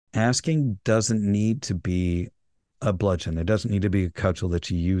asking doesn't need to be a bludgeon. It doesn't need to be a cudgel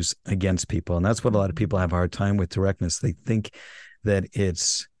that you use against people. And that's what a lot of people have a hard time with directness. They think that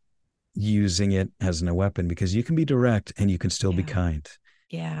it's using it as a weapon, because you can be direct and you can still be kind.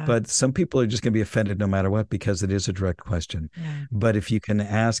 Yeah. But some people are just going to be offended no matter what, because it is a direct question. Yeah. But if you can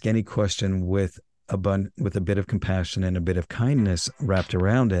ask any question with a bit of compassion and a bit of kindness wrapped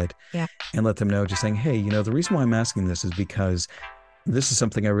around it, and let them know, just saying, hey, the reason why I'm asking this is because this is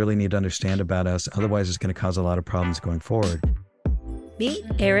something I really need to understand about us. Otherwise, it's going to cause a lot of problems going forward. Meet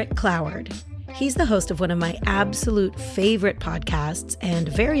Eric Cloward. He's the host of one of my absolute favorite podcasts and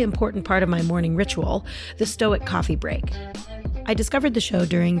a very important part of my morning ritual, the Stoic Coffee Break. I discovered the show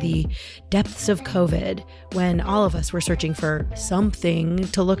during the depths of COVID, when all of us were searching for something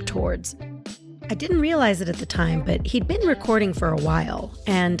to look towards. I didn't realize it at the time, but he'd been recording for a while,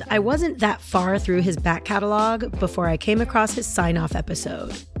 and I wasn't that far through his back catalog before I came across his sign-off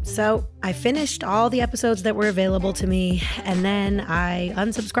episode. So I finished all the episodes that were available to me, and then I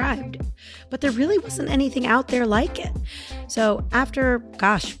unsubscribed. But there really wasn't anything out there like it. So after,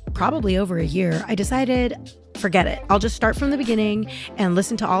 probably over a year, I decided, forget it. I'll just start from the beginning and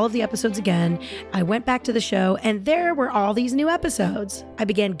listen to all of the episodes again. I went back to the show, and there were all these new episodes. I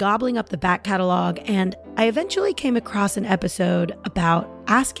began gobbling up the back catalog, and I eventually came across an episode about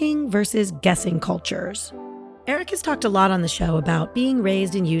asking versus guessing cultures. Eric has talked a lot on the show about being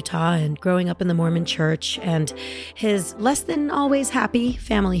raised in Utah and growing up in the Mormon Church and his less than always happy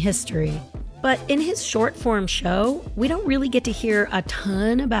family history. But in his short form show, we don't really get to hear a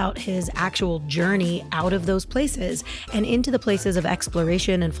ton about his actual journey out of those places and into the places of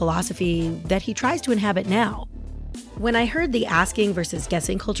exploration and philosophy that he tries to inhabit now. When I heard the asking versus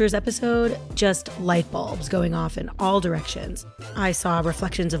guessing cultures episode, just light bulbs going off in all directions. I saw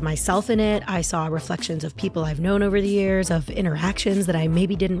reflections of myself in it. I saw reflections of people I've known over the years, of interactions that I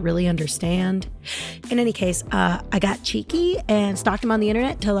maybe didn't really understand. In any case, I got cheeky and stalked him on the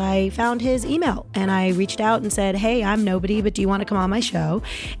internet till I found his email. And I reached out and said, hey, I'm nobody, but do you want to come on my show?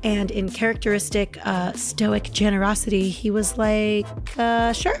 And in characteristic stoic generosity, he was like,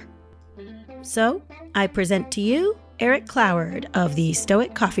 sure. So I present to you Eric Cloward of the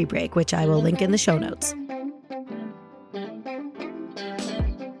Stoic Coffee Break, which I will link in the show notes.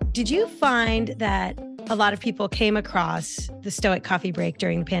 Did you find that a lot of people came across the Stoic Coffee Break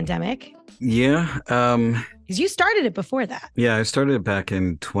during the pandemic? Yeah. Because you started it before that. Yeah, I started it back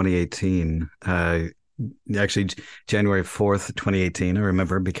in 2018. Actually, January 4th, 2018, I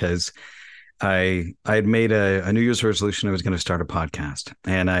remember, because I had made a New Year's resolution. I was going to start a podcast,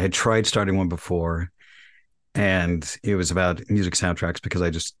 and I had tried starting one before, and it was about music soundtracks, because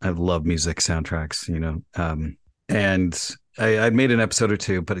I love music soundtracks, and I'd made an episode or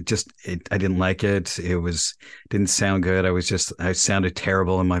two, but I didn't like it. Didn't sound good. I sounded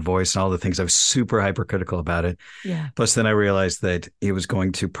terrible in my voice and all the things. I was super hypercritical about it. Yeah. Plus then I realized that it was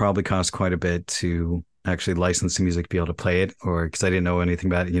going to probably cost quite a bit to actually license the music to be able to play it, or because I didn't know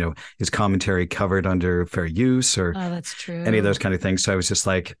anything about it, is commentary covered under fair use, or that's true, any of those kind of things. So I was just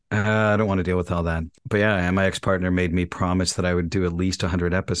like, I don't want to deal with all that. But yeah, and my ex-partner made me promise that I would do at least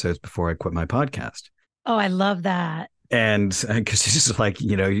 100 episodes before I quit my podcast. Oh, I love that. And because it's just like,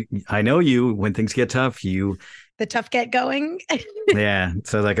 I know you, when things get tough, the tough get going. Yeah.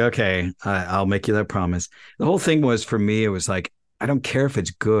 So like, okay, I'll make you that promise. The whole thing was, for me, it was like, I don't care if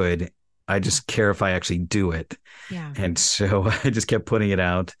it's good. I just care if I actually do it. Yeah. And so I just kept putting it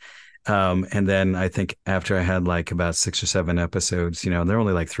out. And then I think after I had like about 6 or 7 episodes, they're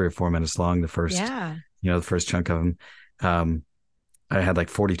only like 3 or 4 minutes long, the first chunk of them. I had like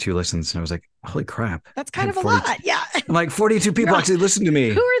 42 listens, and I was like, holy crap. That's kind of a lot. Yeah. I'm like, 42 people actually listen to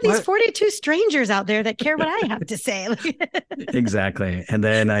me. Who are these 42 strangers out there that care what I have to say? Exactly. And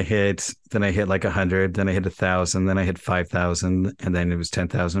then I hit like 100, then I hit 1,000, then I hit 5,000, and then it was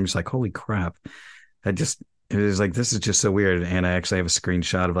 10,000. I'm just like, holy crap. It was like, this is just so weird. And I actually have a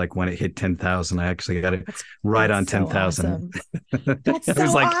screenshot of like when it hit 10,000. I actually got it on 10,000. That's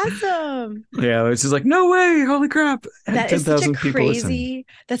so awesome. Yeah, it was just like, no way, holy crap. That is such a crazy,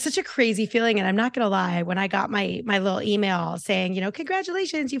 that's such a crazy feeling. And I'm not going to lie, when I got my little email saying,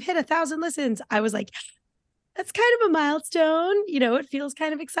 congratulations, you've hit 1,000 listens, I was like, that's kind of a milestone. It feels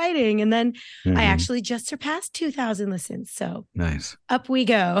kind of exciting. And then I actually just surpassed 2,000 listens. So nice. Up we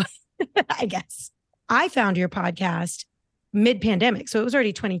go, I guess. I found your podcast mid-pandemic, so it was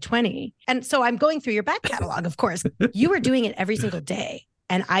already 2020. And so I'm going through your back catalog, of course. You were doing it every single day,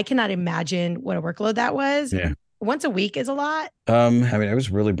 and I cannot imagine what a workload that was. Yeah. Once a week is a lot. I was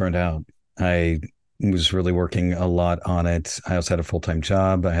really burned out. I was really working a lot on it. I also had a full-time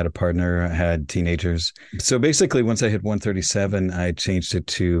job. I had a partner. I had teenagers. So basically, once I hit 137, I changed it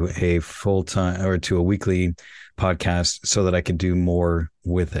to a full-time or to a weekly podcast so that I could do more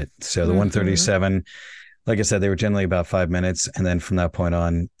with it. So the Mm-hmm. 137, like I said, they were generally about 5 minutes. And then from that point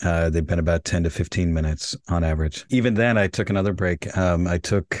on, they've been about 10 to 15 minutes on average. Even then, I took another break. I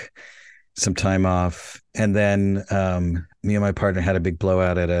took some time off. And then me and my partner had a big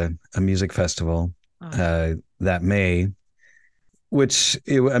blowout at a music festival Oh. that May, I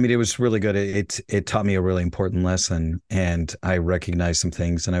mean, it was really good. It taught me a really important lesson, and I recognized some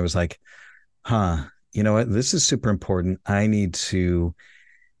things, and I was like, huh, you know what? This is super important. I need to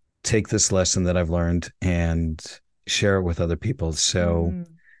take this lesson that I've learned and share it with other people. Mm.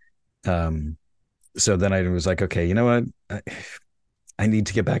 Um, so then I was like, okay, you know what? I need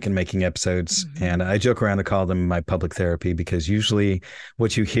to get back in making episodes. And Mm-hmm. I joke around to call them my public therapy because usually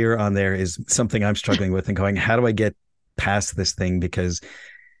what you hear on there is something I'm struggling with and going, how do I get past this thing? Because,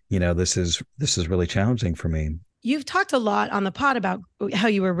 this is really challenging for me. You've talked a lot on the pod about how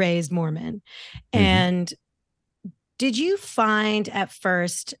you were raised Mormon. Mm-hmm. And did you find at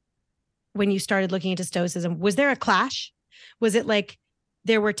first, when you started looking into Stoicism, was there a clash? Was it like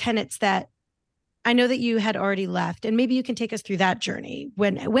there were tenets that I know that you had already left, and maybe you can take us through that journey.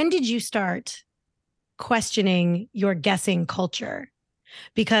 When did you start questioning your guessing culture?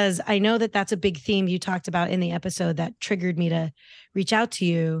 Because I know that that's a big theme you talked about in the episode that triggered me to reach out to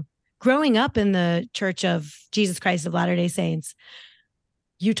you. Growing up in the Church of Jesus Christ of Latter-day Saints,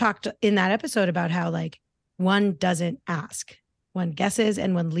 you talked in that episode about how like one doesn't ask, one guesses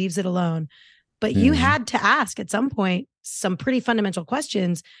and one leaves it alone. But you Mm-hmm. had to ask at some point some pretty fundamental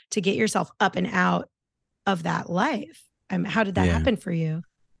questions to get yourself up and out of that life. How did that Yeah. happen for you?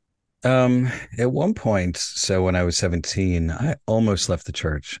 Um, at one point, so when I was 17, I almost left the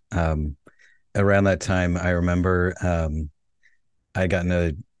church. Around that time, I remember I got in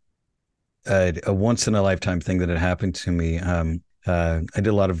a once in a lifetime thing that had happened to me. I did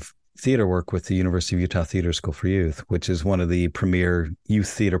a lot of theater work with the University of Utah Theater School for Youth, which is one of the premier youth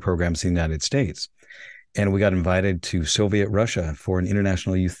theater programs in the United States. And we got invited to Soviet Russia for an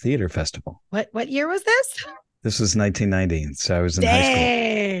international youth theater festival. What year was this? This was 1990, so I was in high school.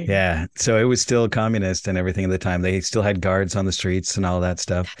 Dang. Yeah, so it was still communist and everything at the time. They still had guards on the streets and all that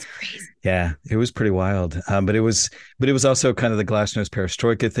stuff. That's crazy. Yeah, it was pretty wild. But it was also kind of the glasnost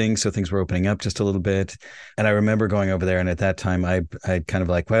perestroika thing, so things were opening up just a little bit. And I remember going over there, and at that time, I kind of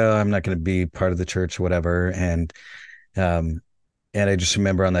like, well, I'm not going to be part of the church or whatever, um, and I just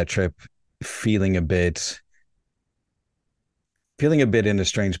remember on that trip feeling a bit in a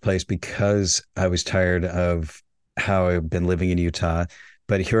strange place because I was tired of how I've been living in Utah,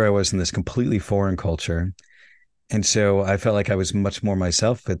 but here I was in this completely foreign culture. And so I felt like I was much more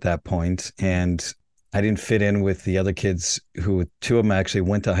myself at that point, and I didn't fit in with the other kids who two of them actually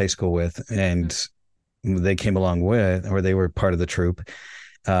went to high school with, and they came along with, or they were part of the troupe.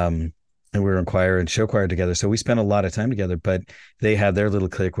 And we were in choir and show choir together. So we spent a lot of time together, but they had their little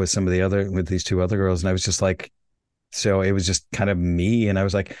clique with with these two other girls. And I was just like, so it was just kind of me. And I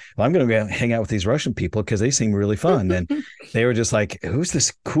was like, well, I'm going to go hang out with these Russian people because they seem really fun. And they were just like, who's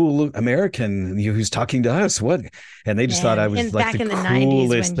this cool American who's talking to us? What? And they just thought I Man, was and like back the in the 90s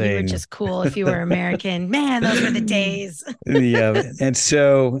coolest when you were thing. just cool if you were American. Man, those were the days. Yeah. And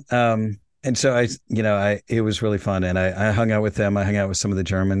so it was really fun. And I hung out with them. I hung out with some of the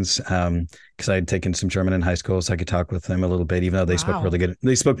Germans because I had taken some German in high school. So I could talk with them a little bit, even though they spoke Wow. really good.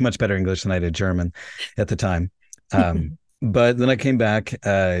 They spoke much better English than I did German at the time. But then I came back,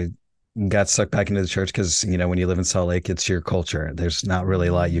 got sucked back into the church because, when you live in Salt Lake, it's your culture. There's not really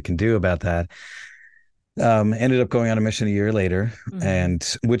a lot you can do about that. Ended up going on a mission a year later, Mhm.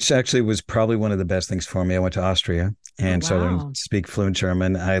 and which actually was probably one of the best things for me. I went to Austria, Oh, and so I learned wow. to speak fluent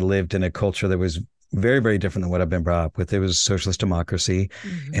German. I lived in a culture that was very, very different than what I've been brought up with. It was socialist democracy,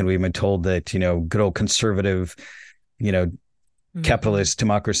 and Mhm. we've been told that, good old conservative, you know, Mhm. capitalist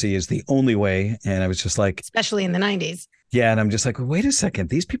democracy is the only way. And I was just like, Especially in the 90s. yeah. And I'm just like, wait a second.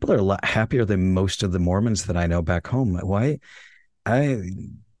 These people are a lot happier than most of the Mormons that I know back home. Why? I,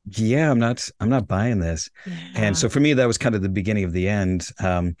 yeah, I'm not buying this. And Yeah. so for me, that was kind of the beginning of the end.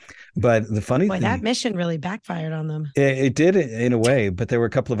 But the funny Boy, that thing, mission really backfired on them. it did in a way, but there were a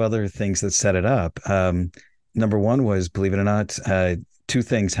couple of other things that set it up. Number one was, believe it or not, two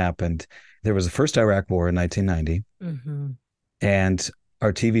things happened. There was the first Iraq War in 1990, Mhm. and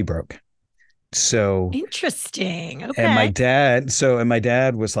our TV broke. So, Interesting. and my Okay.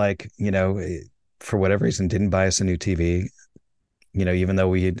 dad, was like, for whatever reason, didn't buy us a new TV, even though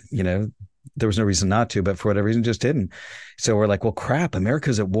we had, there was no reason not to, but for whatever reason, just didn't. So we're like, well, crap,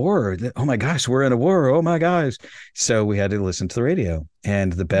 America's at war. Oh my gosh, we're in a war. Oh my gosh. So we had to listen to the radio.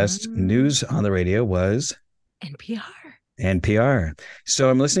 And the best Mm. news on the radio was NPR. NPR. So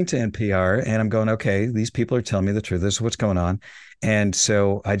I'm listening to NPR and I'm going, okay, these people are telling me the truth. This is what's going on. And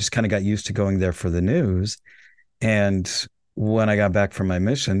so I just kind of got used to going there for the news. And when I got back from my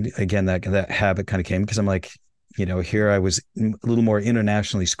mission, again, that habit kind of came because I'm like, here I was a little more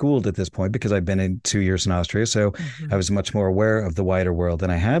internationally schooled at this point because I'd been in 2 years in Austria. So I Hmm. was much more aware of the wider world than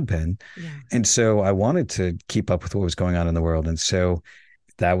I had been. Yeah. And so I wanted to keep up with what was going on in the world. And so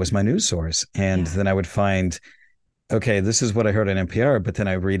that was my news source. And Yeah. then I would find, okay, this is what I heard on NPR, but then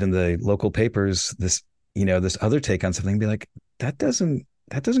I read in the local papers this other take on something and be like, that doesn't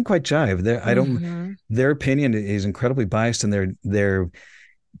quite jive. I don't, Hmm. their opinion is incredibly biased and they're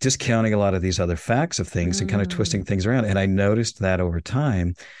discounting a lot of these other facts of things and kind of twisting Mm. things around. And I noticed that over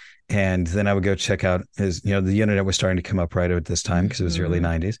time. And then I would go check out the internet was starting to come up right at this time because it was the early Hmm.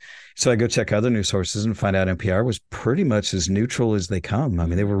 90s. So I go check other news sources and find out NPR was pretty much as neutral as they come. I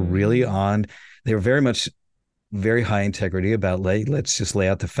mean, they were really Hmm. on, they were very much very high integrity about let's just lay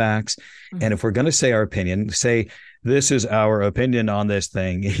out the facts. And if we're going to say our opinion, say this is our opinion on this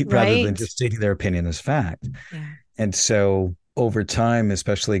thing rather than Right. just stating their opinion as fact. Yeah. And so over time,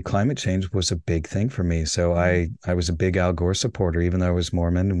 especially climate change was a big thing for me. So Mm. I was a big Al Gore supporter, even though I was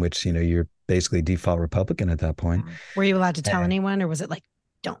Mormon, in which, you're basically default Republican at that point. Yeah. Were you allowed to tell And anyone, or was it like,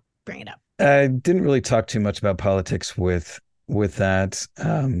 don't bring it up? I didn't really talk too much about politics with that.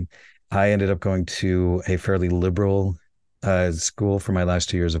 I ended up going to a fairly liberal school for my last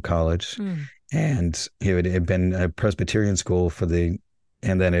 2 years of college, Mm. and it had been a Presbyterian school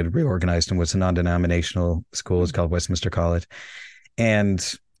and then it reorganized and was a non-denominational school. It's Mm. called Westminster College, and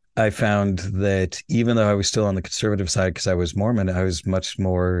I found that even though I was still on the conservative side because I was Mormon,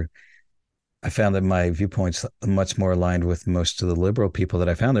 I found that my viewpoints much more aligned with most of the liberal people that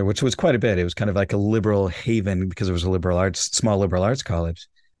I found there, which was quite a bit. It was kind of like a liberal haven because it was a small liberal arts college.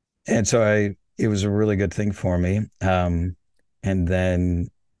 And so it was a really good thing for me. And then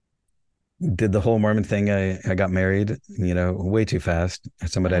did the whole Mormon thing. I got married, way too fast.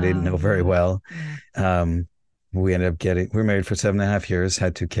 Somebody I didn't Oh know very yeah. well. Yeah. Um, we were married for 7.5 years,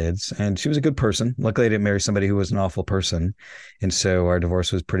 had 2 kids, and she was a good person. Luckily, I didn't marry somebody who was an awful person. And so our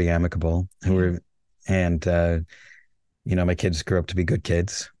divorce was pretty amicable. Yeah. And my kids grew up to be good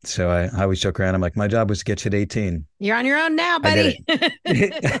kids. So I always joke around. I'm like, my job was to get you to 18. You're on your own now, I did buddy.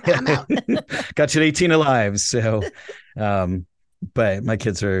 I'm out. it. Got you to 18 alive. So, um, but my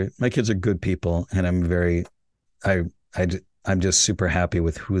kids are good people, and I, I, I'm just super happy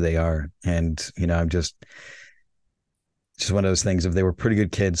with who they are. And, I'm just one of those things if they were pretty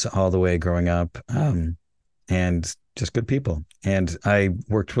good kids all the way growing up, and just good people. And I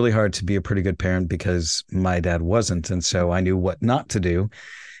worked really hard to be a pretty good parent because my dad wasn't. And so I knew what not to do.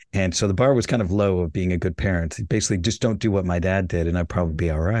 And so the bar was kind of low of being a good parent. Basically, just don't do what my dad did, and I'd probably be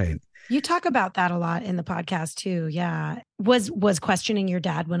all right. You talk about that a lot in the podcast too. Yeah. Was questioning your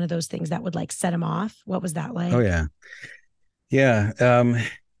dad one of those things that would like set him off? What was that Oh, like? yeah. Yeah.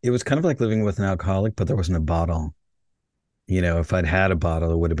 It was kind of like living with an alcoholic, but there wasn't a bottle. If I'd had a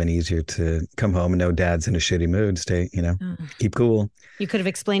bottle, it would have been easier to come home and know dad's in a shitty mood, Uh, keep cool. you could have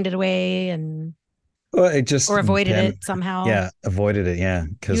explained it away and Well, it just or avoided been, it somehow. yeah, avoided it. Yeah. You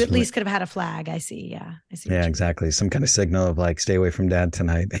Because, at least could have had a flag. I see. Yeah. I see yeah, what you mean. exactly. Some kind of signal of like, stay away from dad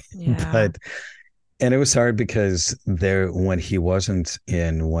tonight. Yeah. But, and it was hard because when he wasn't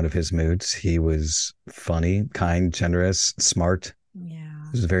in one of his moods, he was funny, kind, generous, smart. Yeah.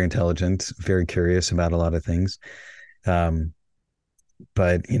 He was very intelligent, very curious about a lot of things. Um,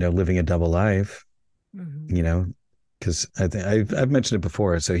 but living a double life, you Mhm. know, because I think I've mentioned it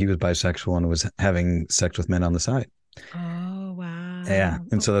before. So he was bisexual and was having sex with men on the side. Oh, Yeah, wow.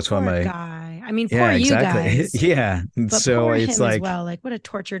 and Oh, so that's why poor guy. I mean, poor yeah, you exactly. guys, Yeah, and but so poor it's him as like well. Like, what a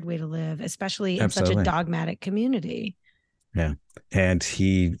tortured way to live, especially in such a absolutely, dogmatic community. yeah. And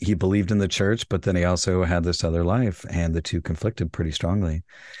he believed in the church, but then he also had this other life, and the two conflicted pretty strongly.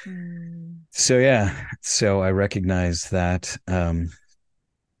 Mm. So yeah, so I recognize that.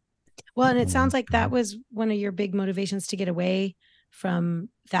 Well, and it sounds like that was one of your big motivations to get away from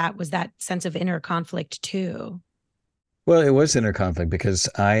that was that sense of inner conflict too. Well, it was inner conflict because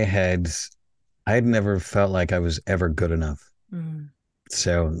I had never felt like I was ever good enough. Mm.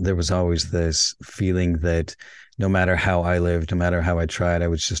 So there was always this feeling that no matter how I lived, no matter how I tried, I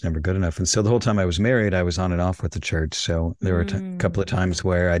was just never good enough. And so the whole time I was married, I was on and off with the church. So there were a couple of Mm. times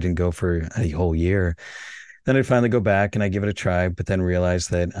where I didn't go for a whole year. Then I'd finally go back and I give it a try, but then realize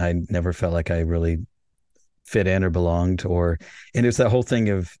that I never felt like I really fit in or belonged, or and it's that whole thing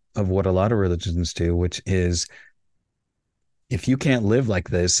of what a lot of religions do, which is if you can't live like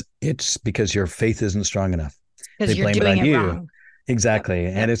this, it's because your faith isn't strong enough. They because you're blame it doing on it you. wrong. Yep. Exactly.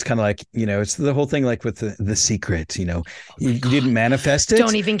 And Yep. it's kind of like, it's the whole thing like with the secret, Oh you, my you didn't God. manifest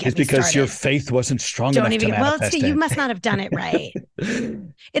Don't it even get is me because your started. faith wasn't strong Don't enough even to get, well, it's manifest you it. must not have done it right.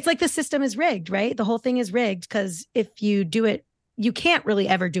 It's like the system is rigged, right? The whole thing is rigged because if you do it, you can't really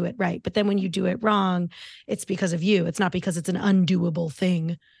ever do it right. But then when you do it wrong, it's because of you. It's not because it's an undoable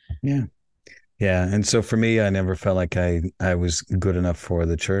thing. Yeah. Yeah. And so for me, I never felt like I was good enough for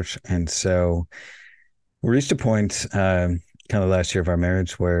the church. And so we reached a point, kind of last year of our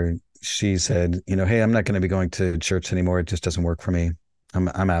marriage where she said, hey, I'm not going to be going to church anymore. It just doesn't work for me. I'm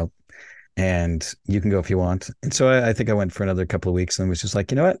out, and you can go if you want. And so I think I went for another couple of weeks and was just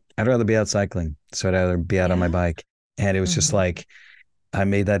like, you know what? I'd rather be out cycling. So I'd rather be out on my Yeah. bike. And it was just Mhm. like, I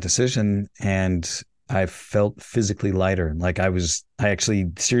made that decision and I felt physically lighter. Like I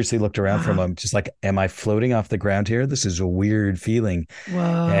actually seriously looked around for a Wow. moment, just like, am I floating off the ground here? This is a weird feeling.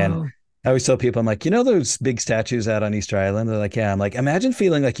 And Whoa. I always tell people, I'm like, those big statues out on Easter Island? They're like, yeah. I'm like, imagine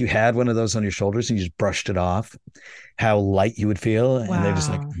feeling like you had one of those on your shoulders and you just brushed it off, how light you would feel. And they're just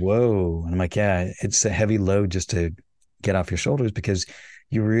like, Wow. whoa. And I'm like, yeah, it's a heavy load just to get off your shoulders because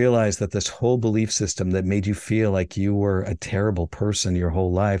you realize that this whole belief system that made you feel like you were a terrible person your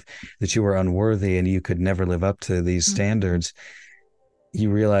whole life, that you were unworthy and you could never live up to these Mhm. standards, you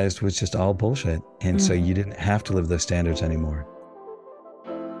realized was just all bullshit. And so you Mhm. didn't have to live those standards anymore.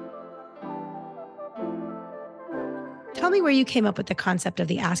 Tell me where you came up with the concept of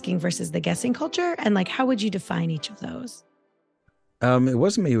the asking versus the guessing culture and like how would you define each of those? It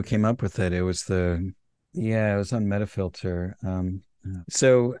wasn't me who came up with it. It was yeah, it was on Metafilter.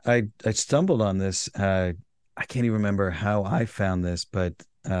 So I stumbled on this. I can't even remember how I found this, but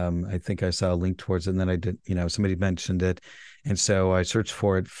I think I saw a link towards it, and then I did. Somebody mentioned it, and so I searched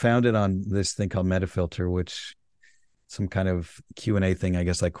for it, found it on this thing called Metafilter, which some kind of Q&A thing, I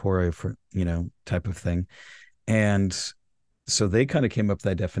guess, like Quora for type of thing, and so they kind of came up with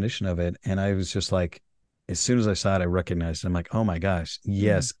that definition of it. And I was just like, as soon as I saw it, I recognized it. I'm like, oh my gosh, Mhm.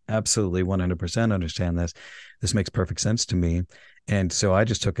 yes, absolutely 100% understand this. This makes perfect sense to me. And so I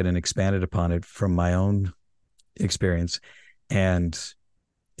just took it and expanded upon it from my own experience. And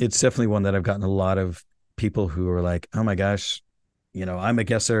it's definitely one that I've gotten a lot of people who are like, oh my gosh, I'm a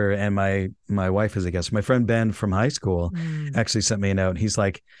guesser and my wife is a guesser. My friend Ben from high school Mm. actually sent me a note. He's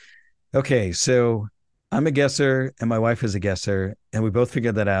like, okay, so I'm a guesser and my wife is a guesser, and we both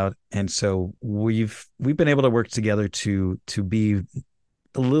figured that out. And so we've been able to work together to be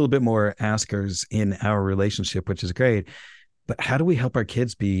a little bit more askers in our relationship, which is great. But how do we help our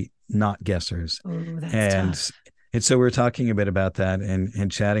kids be not guessers? Oh, that's And tough. and so we're talking a bit about that and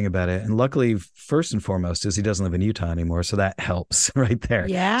chatting about it. And luckily, first and foremost, is he doesn't live in Utah anymore, so that helps right there.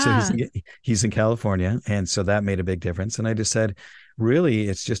 So Yeah. he's in California, and so that made a big difference. And I just said, really,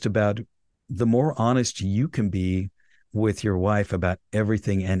 it's just about the more honest you can be with your wife about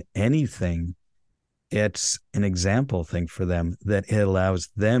everything and anything, it's an example thing for them that it allows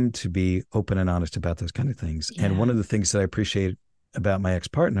them to be open and honest about those kind of things. And one Yeah. of the things that I appreciate about my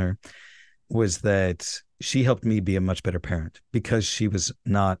ex-partner was that she helped me be a much better parent because she was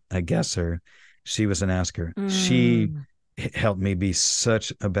not a guesser. She was an asker. She Mm. helped me be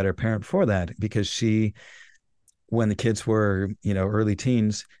such a better parent for that because when the kids were, early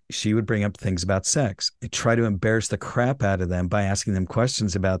teens, she would bring up things about sex, try to embarrass the crap out of them by asking them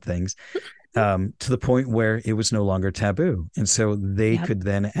questions about things, to the point where it was no longer taboo. And so they Yep. could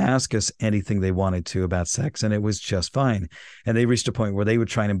then ask us anything they wanted to about sex, and it was just fine. And they reached a point where they would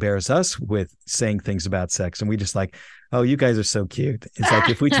try and embarrass us with saying things about sex. And we just like, oh, you guys are so cute. It's like,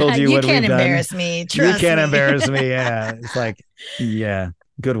 if we told you You what can't we've done, embarrass me. you Trust can't me. embarrass me. Yeah. It's like, yeah,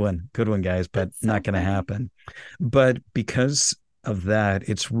 good one, guys, but That's not so going to funny. happen. But because of that,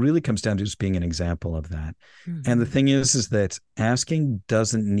 it's really comes down to just being an example of that. And the Mhm. thing is that asking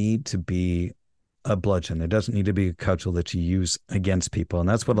doesn't need to be a bludgeon. It doesn't need to be a cudgel that you use against people. And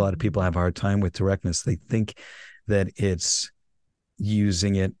that's what a lot of people Mhm. have a hard time with directness. They think that it's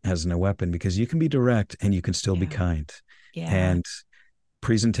using it as a weapon because you can be direct and you can still be Yeah. kind. Yeah. And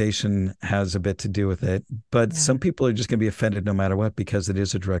presentation has a bit to do with it, but Yeah. some people are just going to be offended no matter what because it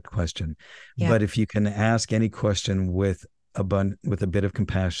is a direct question. Yep. But if you can ask any question with with a bit of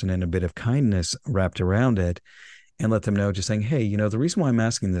compassion and a bit of kindness wrapped around it, and let them know, just saying, hey, the reason why I'm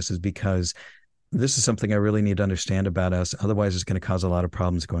asking this is because this is something I really need to understand about us. Otherwise, it's going to cause a lot of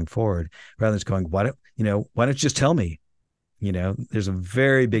problems going forward. Rather than just going, why don't you just tell me? There's a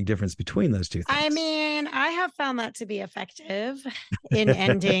very big difference between those two I things. mean, I have found that to be effective in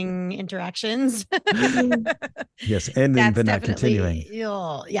ending interactions. Yes, ending That's but not continuing.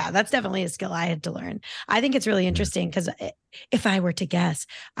 definitely, yeah, that's definitely a skill I had to learn. I think it's really Yeah. interesting because if I were to guess,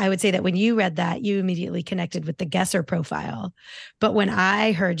 I would say that when you read that, you immediately connected with the guesser profile. But when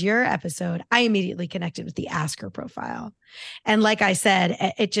I heard your episode, I immediately connected with the asker profile. And like I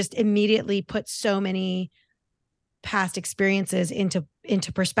said, it just immediately put so many past experiences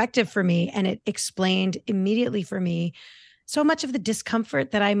into perspective for me, and it explained immediately for me so much of the discomfort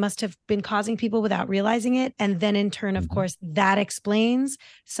that I must have been causing people without realizing it. And then in turn, of Mhm. course, that explains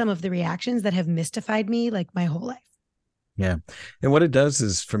some of the reactions that have mystified me like my whole life. Yeah. And what it does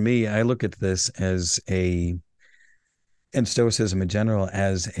is for me, I look at this as and Stoicism in general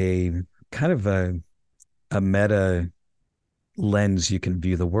as a kind of a meta lens you can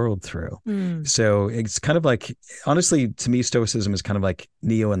view the world through. Mm. So it's kind of like, honestly, to me, Stoicism is kind of like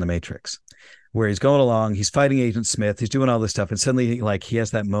Neo in the Matrix, where he's going along, he's fighting Agent Smith, he's doing all this stuff, and suddenly, like, he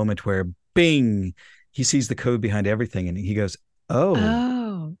has that moment where, bing, he sees the code behind everything, and he goes, "Oh,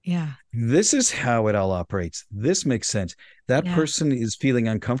 Oh, yeah. this is how it all operates. This makes sense. That Yeah. person is feeling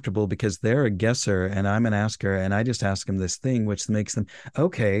uncomfortable because they're a guesser and I'm an asker, and I just ask them this thing, which makes them,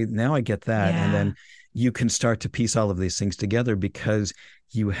 okay, now I get that." And Yeah. then you can start to piece all of these things together because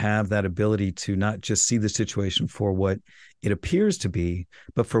you have that ability to not just see the situation for what it appears to be,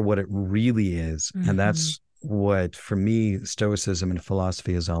 but for what it really is. And Mm-hmm. that's what, for me, Stoicism and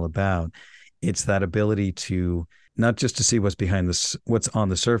philosophy is all about. It's that ability to not just to see what's behind this, what's on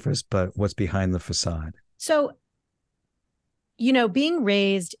the surface, but what's behind the facade. So, being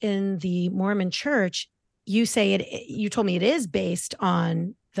raised in the Mormon Church, you told me it is based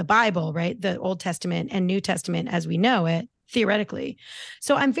on the Bible, right? The Old Testament and New Testament as we know it, theoretically.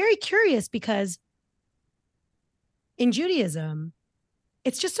 So I'm very curious because in Judaism,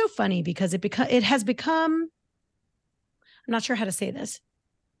 it's just so funny because it has become, I'm not sure how to say this.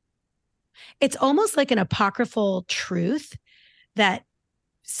 It's almost like an apocryphal truth that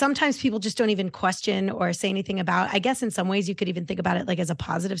sometimes people just don't even question or say anything about. I guess in some ways you could even think about it like as a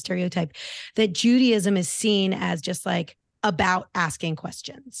positive stereotype, that Judaism is seen as just like about asking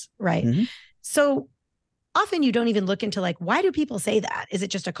questions, right? Mm-hmm. So often you don't even look into like, why do people say that? Is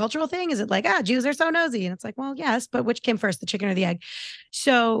it just a cultural thing? Is it like, Jews are so nosy? And it's like, well, yes, but which came first, the chicken or the egg?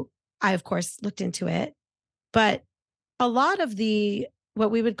 So I, of course, looked into it, but a lot of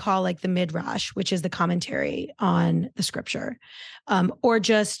what we would call like the midrash, which is the commentary on the scripture, or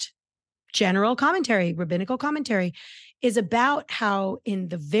just general commentary, rabbinical commentary, is about how in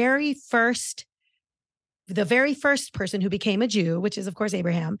the very first person who became a Jew, which is of course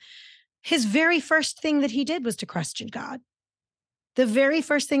Abraham, his very first thing that he did was to question God. The very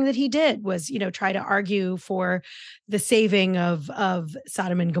first thing that he did was, try to argue for the saving of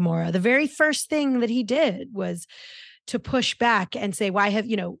Sodom and Gomorrah. The very first thing that he did was to push back and say, why have,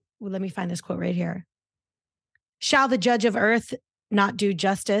 let me find this quote right here. Shall the judge of earth not do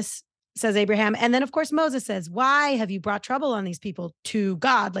justice? Says Abraham. And then, of course, Moses says, why have you brought trouble on these people to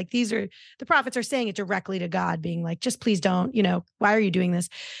God? Like the prophets are saying it directly to God, being like, just please don't, why are you doing this?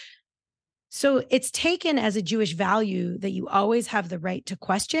 So it's taken as a Jewish value that you always have the right to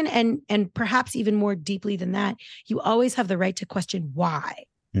question, and perhaps even more deeply than that, you always have the right to question why.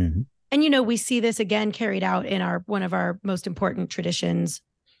 Mm-hmm. And we see this again carried out in one of our most important traditions,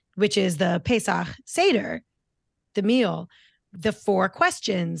 which is the Pesach Seder, the meal. The 4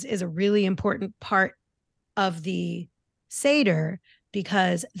 questions is a really important part of the Seder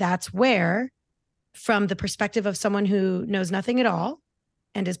because that's where, from the perspective of someone who knows nothing at all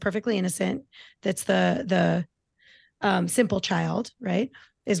and is perfectly innocent, that's the simple child, right,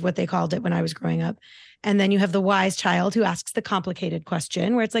 is what they called it when I was growing up. And then you have the wise child who asks the complicated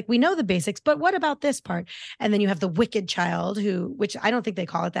question where it's like, we know the basics, but what about this part? And then you have the wicked child which I don't think they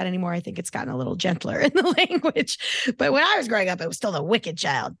call it that anymore. I think it's gotten a little gentler in the language. But when I was growing up, it was still the wicked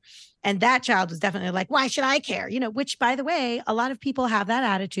child. And that child was definitely like, why should I care? Which, by the way, a lot of people have that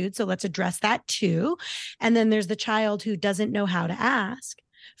attitude. So let's address that too. And then there's the child who doesn't know how to ask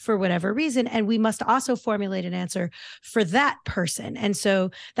for whatever reason. And we must also formulate an answer for that person. And so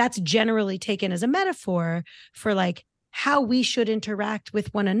that's generally taken as a metaphor for like how we should interact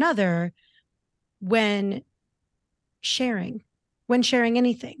with one another when sharing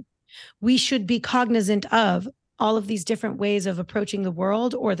anything. We should be cognizant of all of these different ways of approaching the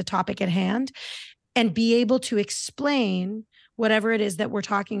world or the topic at hand and be able to explain whatever it is that we're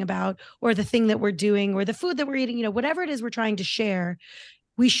talking about or the thing that we're doing or the food that we're eating, whatever it is we're trying to share.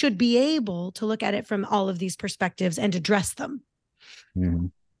 We should be able to look at it from all of these perspectives and address them. Mm-hmm.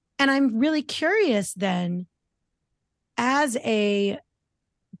 And I'm really curious then, as a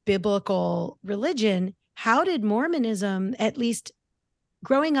biblical religion, how did Mormonism, at least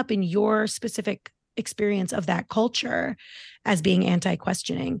growing up in your specific experience of that culture as being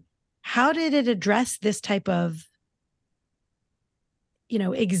anti-questioning, how did it address this type of,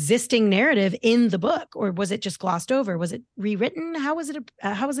 existing narrative in the book? Or was it just glossed over? Was it rewritten? How was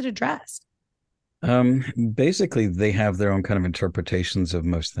it addressed? Basically, they have their own kind of interpretations of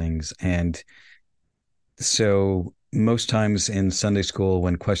most things. And so most times in Sunday school,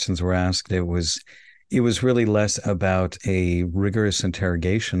 when questions were asked, it was really less about a rigorous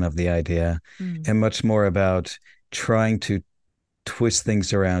interrogation of the idea and much more about trying to twist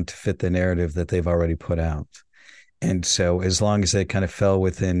things around to fit the narrative that they've already put out. And so as long as it kind of fell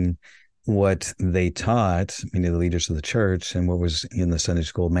within what they taught, meaning the leaders of the church and what was in the Sunday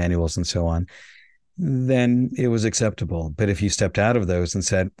school manuals and so on, then it was acceptable. But if you stepped out of those and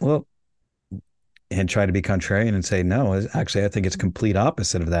said, well, and try to be contrarian and say, no, actually, I think it's complete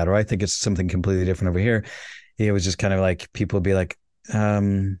opposite of that, or I think it's something completely different over here. It was just kind of like people would be like,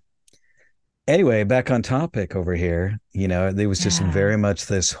 anyway, back on topic over here. There was just very much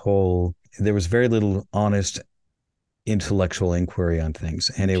there was very little honest intellectual inquiry on things.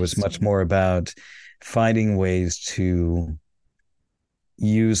 And it was much more about finding ways to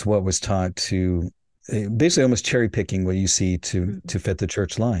use what was taught to basically almost cherry picking what you see to fit the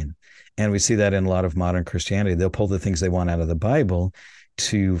church line. And we see that in a lot of modern Christianity. They'll pull the things they want out of the Bible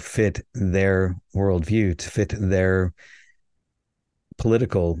to fit their worldview, to fit their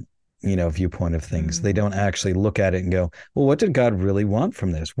political, viewpoint of things. They don't actually look at it and go, well, what did God really want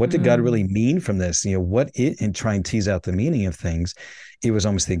from this? What did God really mean from this? And try and tease out the meaning of things. It was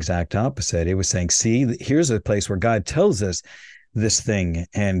almost the exact opposite. It was saying, see, here's a place where God tells us this thing.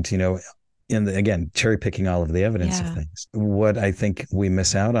 And, again, cherry picking all of the evidence of things. What I think we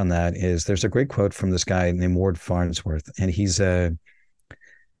miss out on that is there's a great quote from this guy named Ward Farnsworth, and he's a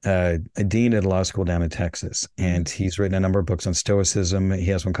dean at a law school down in Texas. And he's written a number of books on Stoicism. He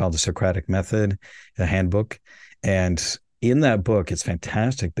has one called The Socratic Method, a handbook. And in that book, it's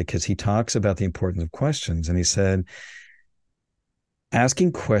fantastic because he talks about the importance of questions. And he said,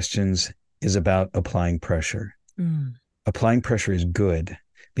 asking questions is about applying pressure. Applying pressure is good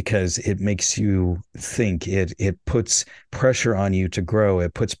because it makes you think. It puts pressure on you to grow.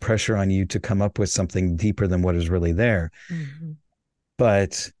 It puts pressure on you to come up with something deeper than what is really there.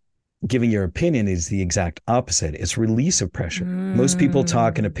 But giving your opinion is the exact opposite. It's release of pressure. Most people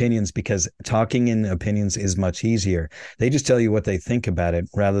talk in opinions because talking in opinions is much easier. They just tell you what they think about it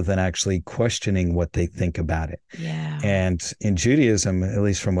rather than actually questioning what they think about it. And in Judaism, at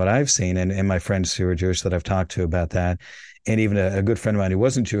least from what I've seen, and my friends who are Jewish that I've talked to about that, and even a good friend of mine who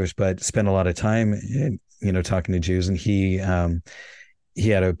wasn't Jewish but spent a lot of time, talking to Jews, and he had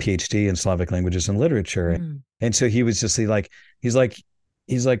a PhD in Slavic languages and literature, and so he was just he's like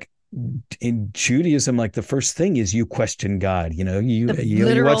in Judaism, like the first thing is you question God. You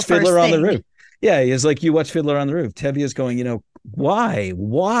watch Fiddler on the Roof. Yeah, he's like, you watch Fiddler on the Roof. Tevye's going,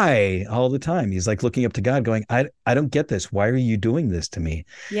 why all the time? He's like looking up to God, going, I don't get this. Why are you doing this to me?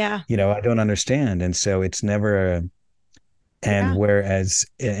 I don't understand. And so it's never so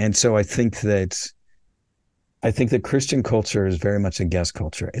I think that Christian culture is very much a guess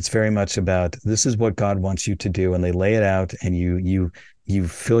culture. It's very much about, this is what God wants you to do, and they lay it out, and you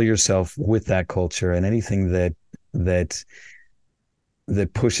fill yourself with that culture, and anything that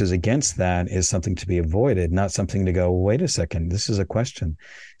pushes against that is something to be avoided, not something to go, wait a second, this is a question.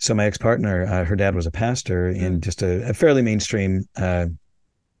 So my ex-partner, her dad was a pastor in just a fairly mainstream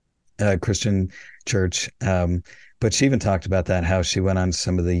Christian church. But she even talked about that, how she went on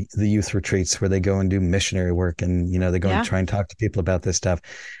some of the youth retreats where they go and do missionary work, and they go and try and talk to people about this stuff.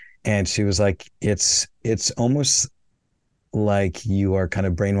 And she was like, it's almost like you are kind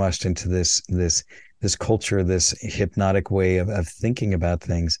of brainwashed into this culture, this hypnotic way of thinking about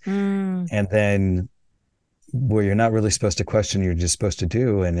things. And then where you're not really supposed to question, you're just supposed to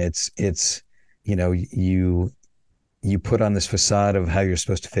do. And it's you put on this facade of how you're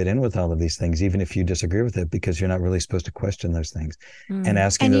supposed to fit in with all of these things, even if you disagree with it, because you're not really supposed to question those things and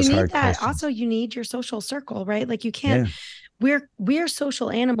asking those hard questions. Also, you need your social circle, right? Like you can't, we're social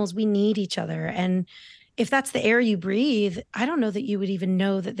animals. We need each other. And if that's the air you breathe, I don't know that you would even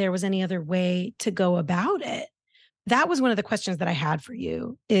know that there was any other way to go about it. That was one of the questions that I had for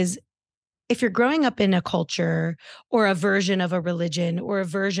you is, if you're growing up in a culture or a version of a religion or a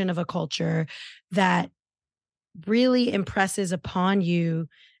version of a culture that really impresses upon you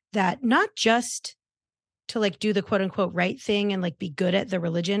that not just to do the quote unquote right thing and be good at the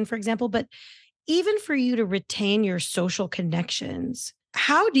religion, for example, but even for you to retain your social connections,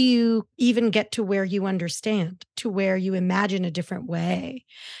 how do you even get to where you understand, to where you imagine a different way?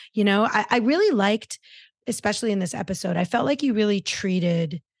 I really liked especially in this episode, I felt like you really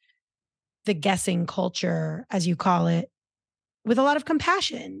treated the guessing culture, as you call it, with a lot of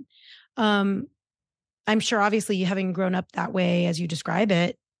compassion. Um, I'm sure, obviously, you having grown up that way as you describe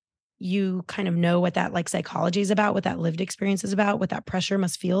it, you kind of know what that like psychology is about, what that lived experience is about, what that pressure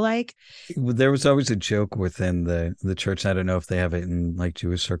must feel like. There was always a joke within the church. I don't know if they have it in like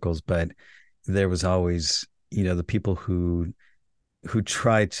Jewish circles, but there was always, the people who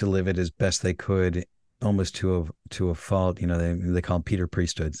tried to live it as best they could, almost to a fault. They call them Peter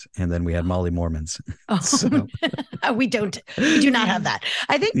priesthoods, and then we had Molly Mormons. Oh, So we do not have that.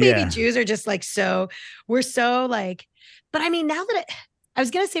 I think maybe yeah, Jews are just like, we're so like, but I mean, now that I was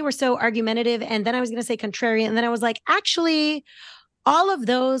going to say we're so argumentative, and then I was going to say contrarian, and then I was like, actually, all of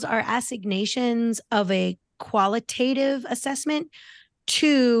those are assignations of a qualitative assessment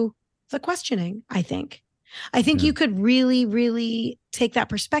to the questioning, I think. I think yeah, you could really, really take that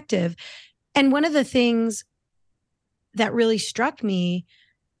perspective. And one of the things that really struck me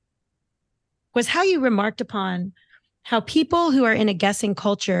was how you remarked upon how people who are in a guessing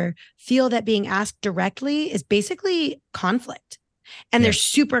culture feel that being asked directly is basically conflict. And they're yes,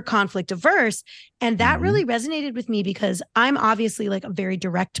 super conflict averse. And that hmm really resonated with me because I'm obviously like a very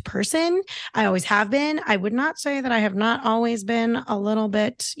direct person. I always have been. I would not say that I have not always been a little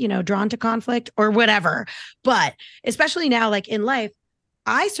bit, drawn to conflict or whatever. But especially now, like in life,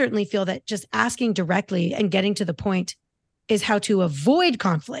 I certainly feel that just asking directly and getting to the point is how to avoid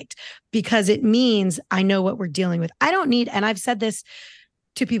conflict, because it means I know what we're dealing with. I don't need, and I've said this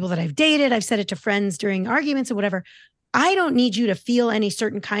to people that I've dated, I've said it to friends during arguments and whatever. I don't need you to feel any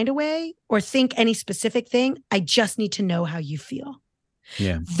certain kind of way or think any specific thing. I just need to know how you feel.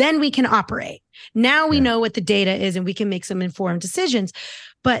 yeah, Then we can operate. Now we yeah, know what the data is and we can make some informed decisions.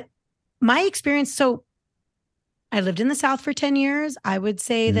 But my experience, so I lived in the South for 10 years. I would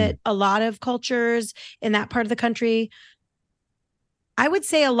say mm, that a lot of cultures in that part of the country, I would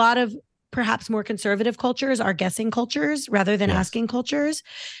say a lot of perhaps more conservative cultures are guessing cultures rather than yes, asking cultures.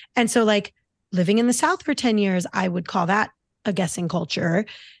 And so, like, living in the South for 10 years, I would call that a guessing culture.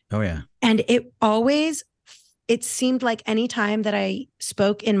 oh yeah, And it seemed like any time that I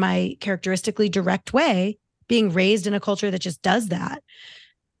spoke in my characteristically direct way, being raised in a culture that just does that,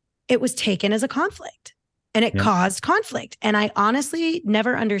 it was taken as a conflict and it yeah. caused conflict. And I honestly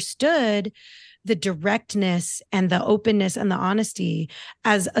never understood the directness and the openness and the honesty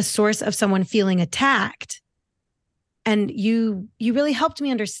as a source of someone feeling attacked. And you really helped me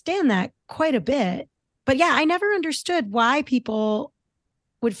understand that quite a bit. But yeah, I never understood why people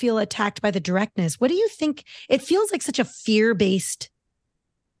would feel attacked by the directness. What do you think? It feels like such a fear-based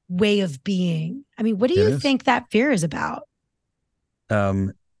way of being. I mean, what do It you is. think that fear is about?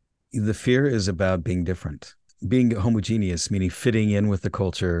 Um, the fear is about being different, being homogeneous, meaning fitting in with the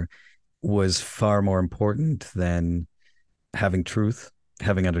culture, was far more important than having truth,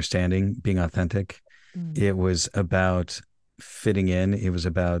 having understanding, being authentic. Mm. It was about fitting in. It was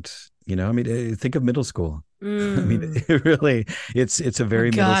about, think of middle school. I mean, Mm. it really, it's a Oh very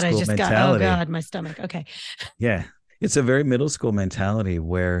middle God, I school just got, oh mentality. God, my stomach. Okay. Yeah. It's a very middle school mentality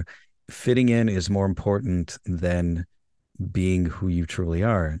where fitting in is more important than being who you truly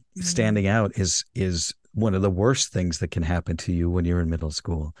are. Mm. Standing out is one of the worst things that can happen to you when you're in middle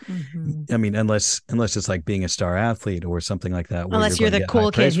school. Mm-hmm. I mean, unless it's like being a star athlete or something like that, where you're Unless you're going to the get high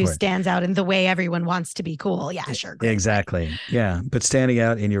cool kid praise who for it. stands out in the way everyone wants to be cool. Yeah, sure. Great. Right. Exactly. Yeah. But standing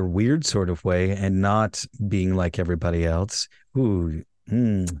out in your weird sort of way and not being like everybody else. Ooh,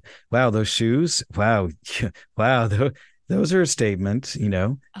 wow, those shoes. Wow. Wow. Those are a statement,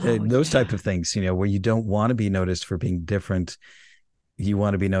 Oh, those type yeah. of things, where you don't want to be noticed for being different. You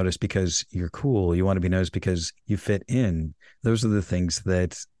want to be noticed because you're cool. You want to be noticed because you fit in. Those are the things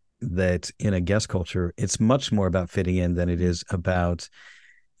that in a guest culture, it's much more about fitting in than it is about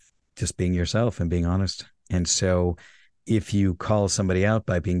just being yourself and being honest. And so if you call somebody out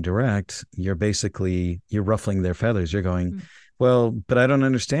by being direct, you're ruffling their feathers. You're going, Mm-hmm. well, but I don't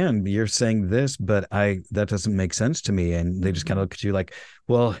understand. You're saying this, but that doesn't make sense to me. And they just kind of look at you like,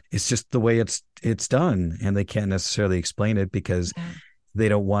 well, it's just the way it's done. And they can't necessarily explain it because Yeah. they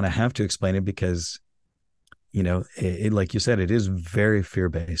don't want to have to explain it because, like you said, it is very fear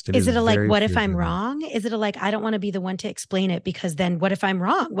based. It Is is it a like, very what if fear I'm driven. wrong? Is it a like, I don't want to be the one to explain it because then what if I'm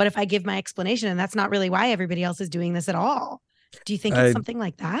wrong? What if I give my explanation and that's not really why everybody else is doing this at all? Do you think it's I something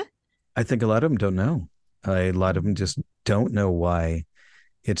like that? I think a lot of them don't know. A lot of them just don't know why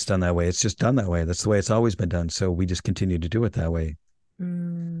it's done that way. It's just done that way. That's the way it's always been done. So we just continue to do it that way.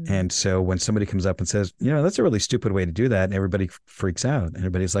 And so when somebody comes up and says, that's a really stupid way to do that, and everybody freaks out.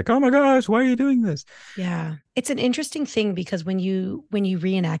 Everybody's like, oh my gosh, why are you doing this? Yeah. It's an interesting thing because when you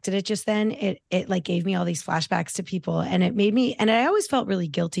reenacted it just then, it like gave me all these flashbacks to people, and it made me, and I always felt really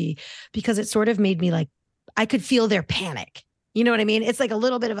guilty because it sort of made me like, I could feel their panic. You know what I mean? It's like a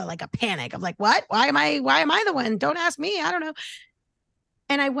little bit of a panic of like, what? Why am I the one? Don't ask me. I don't know.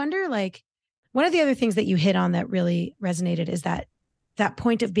 And I wonder, like, one of the other things that you hit on that really resonated is that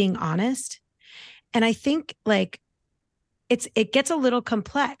point of being honest. And I think like it gets a little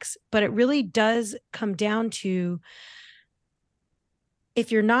complex, but it really does come down to,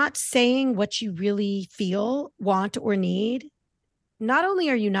 if you're not saying what you really feel, want, or need, not only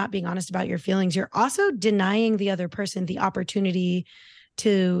are you not being honest about your feelings, you're also denying the other person the opportunity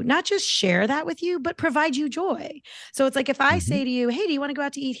to not just share that with you, but provide you joy. So it's like, if I say to you, hey, do you want to go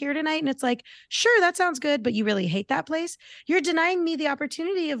out to eat here tonight? And it's like, sure, that sounds good, but you really hate that place. You're denying me the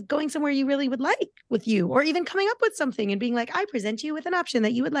opportunity of going somewhere you really would like with you, or even coming up with something and being like, I present you with an option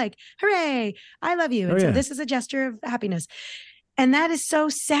that you would like. Hooray, I love you. And so this is a gesture of happiness. And that is so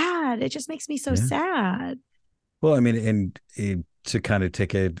sad. It just makes me so sad. Well, I mean, and to kind of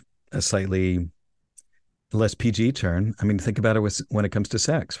take a slightly less PG turn, I mean, think about it when it comes to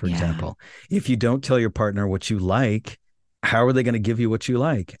sex, for example. If you don't tell your partner what you like, how are they going to give you what you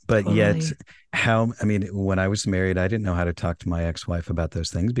like? But yet, when I was married, I didn't know how to talk to my ex-wife about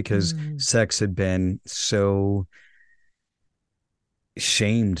those things because sex had been so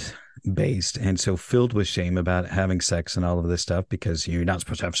shamed based and so filled with shame about having sex and all of this stuff, because you're not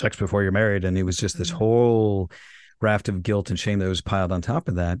supposed to have sex before you're married. And it was just this whole raft of guilt and shame that was piled on top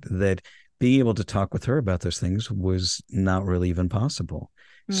of that being able to talk with her about those things was not really even possible.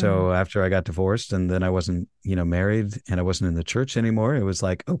 So after I got divorced and then I wasn't, married and I wasn't in the church anymore, it was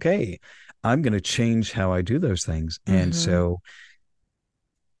like, okay, I'm going to change how I do those things. And so,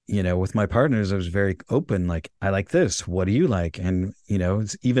 with my partners, I was very open. Like, I like this. What do you like? And,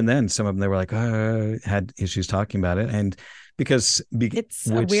 even then, some of them, they were like, had issues talking about it. And because it's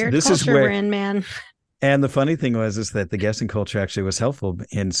a weird culture we're in, man. And the funny thing is that the guessing culture actually was helpful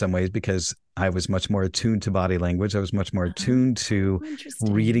in some ways, because I was much more attuned to body language. I was much more attuned to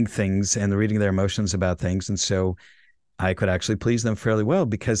reading things and reading their emotions about things. And so I could actually please them fairly well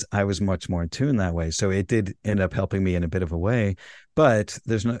because I was much more attuned that way. So it did end up helping me in a bit of a way, but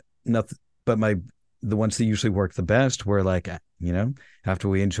there's nothing, but the ones that usually work the best were like, after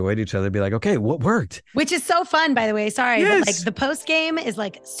we enjoyed each other, be like, okay, what worked? Which is so fun, by the way. Sorry, but like the post game is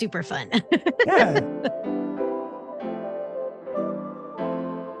like super fun. Yeah.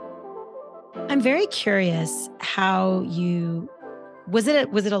 I'm very curious how was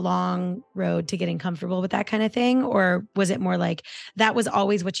it a long road to getting comfortable with that kind of thing? Or was it more like that was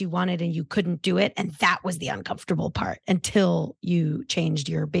always what you wanted and you couldn't do it, and that was the uncomfortable part until you changed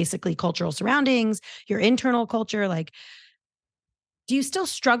your basically cultural surroundings, your internal culture? Like, do you still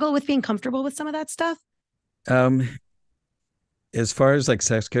struggle with being comfortable with some of that stuff? As far as like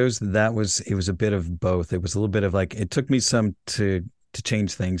sex goes, it was a bit of both. It was a little bit of like, it took me some to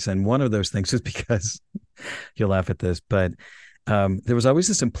change things. And one of those things is because you'll laugh at this, but there was always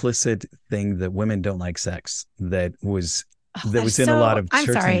this implicit thing that women don't like sex that was in a lot of church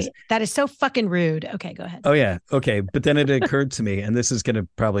I'm sorry. things. That is so fucking rude. Okay, go ahead. Oh yeah. Okay. But then it occurred to me, and this is going to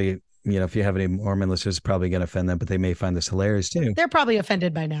probably, if you have any Mormon listeners, probably going to offend them, but they may find this hilarious too. They're probably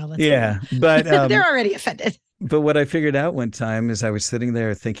offended by now. But they're already offended. But what I figured out one time is I was sitting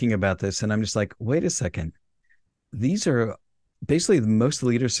there thinking about this, and I'm just like, wait a second. These are basically most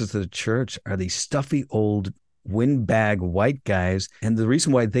leaders of the church are these stuffy old windbag white guys, and the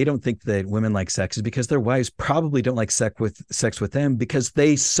reason why they don't think that women like sex is because their wives probably don't like sex with them because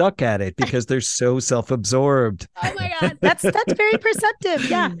they suck at it, because they're so self-absorbed. Oh my God, that's very perceptive.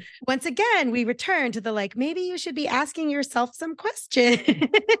 Yeah. Once again, we return to the like, maybe you should be asking yourself some questions.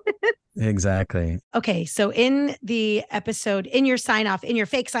 Exactly. Okay, so in the episode, in your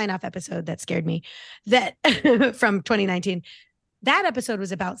fake sign-off episode that scared me, that from 2019, that episode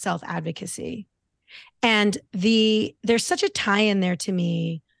was about self-advocacy. And there's such a tie in there to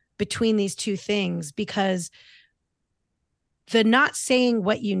me between these two things, because the not saying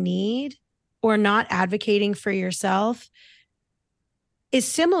what you need or not advocating for yourself is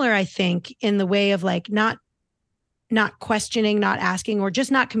similar, I think, in the way of like not questioning, not asking, or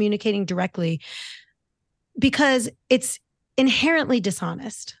just not communicating directly, because it's inherently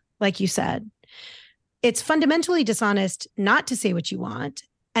dishonest. Like you said, it's fundamentally dishonest not to say what you want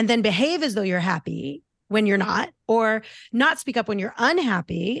and then behave as though you're happy when you're not, or not speak up when you're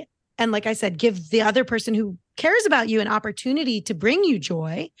unhappy. And like I said, give the other person who cares about you an opportunity to bring you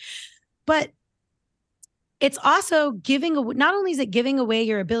joy. But it's also not only is it giving away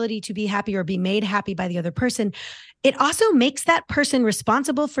your ability to be happy or be made happy by the other person, it also makes that person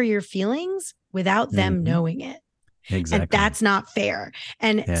responsible for your feelings without them Mm-hmm. knowing it. And Exactly. that's not fair.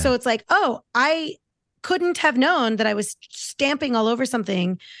 And Yeah. so it's like, oh, I couldn't have known that I was stamping all over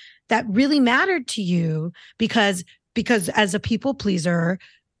something that really mattered to you because as a people pleaser,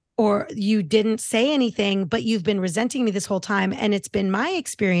 or you didn't say anything, but you've been resenting me this whole time. And it's been my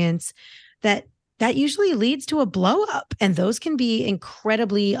experience that usually leads to a blow up, and those can be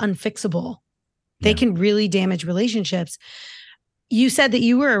incredibly unfixable. They Yeah. can really damage relationships. You said that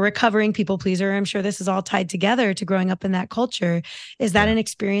you were a recovering people pleaser. I'm sure this is all tied together to growing up in that culture. Is that Yeah. an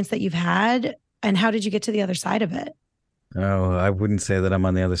experience that you've had? And how did you get to the other side of it? Oh, I wouldn't say that I'm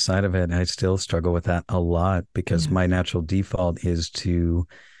on the other side of it. I still struggle with that a lot because Yeah. my natural default is to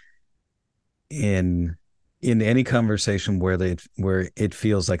in any conversation where it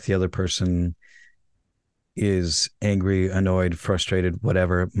feels like the other person is angry, annoyed, frustrated,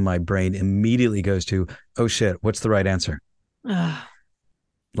 whatever, my brain immediately goes to, oh shit, what's the right answer? Ugh.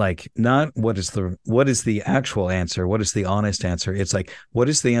 Like, not what is the actual answer, what is the honest answer. It's like, what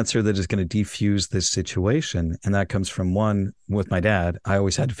is the answer that is going to defuse this situation? And that comes from, one, with my dad, I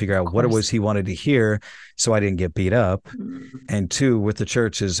always had to figure Of out what it course. was he wanted to hear so I didn't get beat up. Mm. And two, with the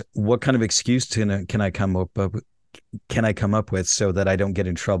church, is what kind of excuse can I come up with so that I don't get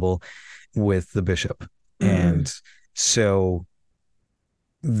in trouble with the bishop? Mm. And so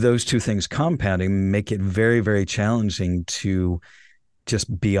those two things compounding make it very, very challenging to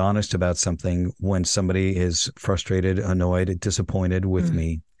just be honest about something when somebody is frustrated, annoyed, disappointed with Mm.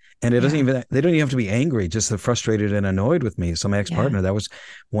 me. And Yeah. they don't even have to be angry, just they're frustrated and annoyed with me. So my Yeah. ex-partner, that was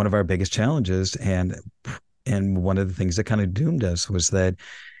one of our biggest challenges. And one of the things that kind of doomed us was that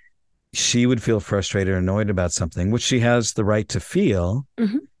she would feel frustrated or annoyed about something, which she has the right to feel.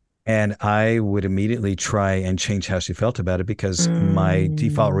 Mm-hmm. And I would immediately try and change how she felt about it because my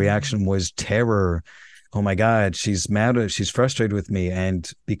default Mm. reaction was terror. Oh my God, she's mad, she's frustrated with me. And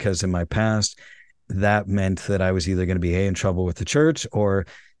because in my past, that meant that I was either going to be in trouble with the church or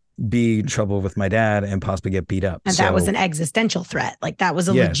be in trouble with my dad and possibly get beat up. And that was So, an existential threat. Like that was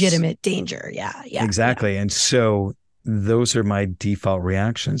a yes, legitimate danger. Yeah. Yeah. Yeah. exactly. And so those are my default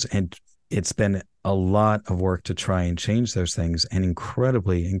reactions. And it's been a lot of work to try and change those things, and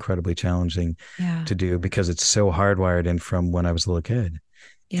incredibly, incredibly challenging Yeah. to do because it's so hardwired in from when I was a little kid.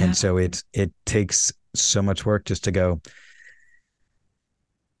 Yeah. And so it takes so much work just to go,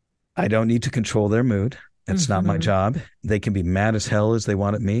 I don't need to control their mood. That's not my Mm-hmm. job. They can be mad as hell as they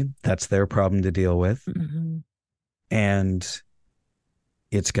want at me. That's their problem to deal with. Mm-hmm. And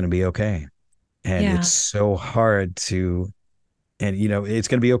it's going to be okay. And it's Yeah. so hard and it's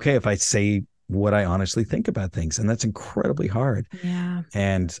going to be okay if I say what I honestly think about things. And that's incredibly hard. Yeah.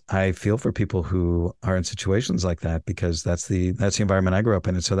 And I feel for people who are in situations like that because that's the environment I grew up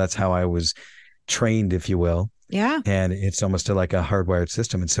in. And so that's how I was trained, if you will. Yeah. And it's almost like a hardwired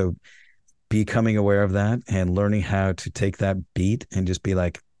system. And so becoming aware of that and learning how to take that beat and just be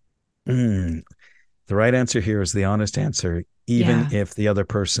like, the right answer here is the honest answer. Even Yeah. if the other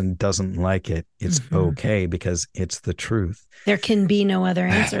person doesn't like it, it's Mm-hmm. okay because it's the truth. There can be no other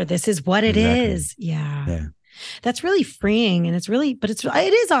answer. This is what it Exactly. is. Yeah. Yeah. That's really freeing. And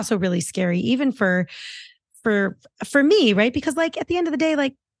it is also really scary, even for me, right? Because like at the end of the day,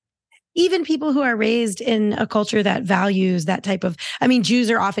 like even people who are raised in a culture that values that type of, I mean, Jews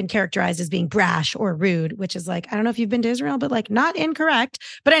are often characterized as being brash or rude, which is like, I don't know if you've been to Israel, but like not incorrect.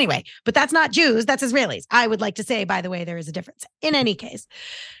 But anyway, but that's not Jews, that's Israelis. I would like to say, by the way, there is a difference. In any case,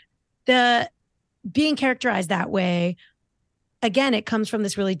 the being characterized that way, again, it comes from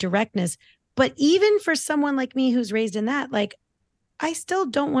this really directness. But even for someone like me who's raised in that, like, I still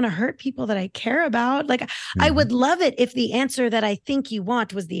don't want to hurt people that I care about. Like, I would love it if the answer that I think you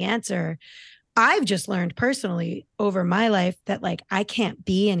want was the answer. I've just learned personally over my life that like, I can't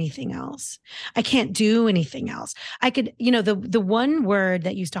be anything else. I can't do anything else. I could, the one word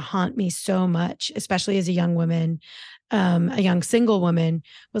that used to haunt me so much, especially as a young woman, a young single woman,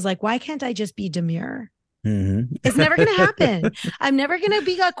 was like, why can't I just be demure? Mm-hmm. It's never going to happen. I'm never going to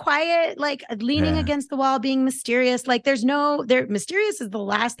be a quiet, like leaning Yeah. against the wall, being mysterious. Like mysterious is the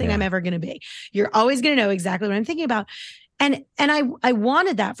last thing I'm Yeah. ever going to be. You're always going to know exactly what I'm thinking about. And I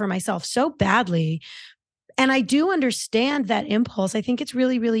wanted that for myself so badly. And I do understand that impulse. I think it's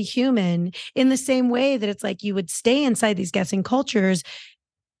really, really human in the same way that it's like you would stay inside these guessing cultures,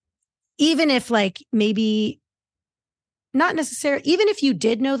 even if like maybe not necessarily, even if you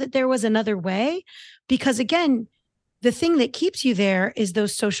did know that there was another way, because again, the thing that keeps you there is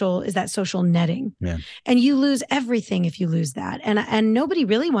that social netting. Yeah. And you lose everything if you lose that. And nobody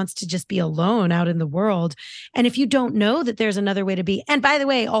really wants to just be alone out in the world. And if you don't know that there's another way to be, and by the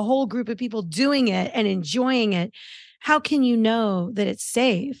way, a whole group of people doing it and enjoying it, how can you know that it's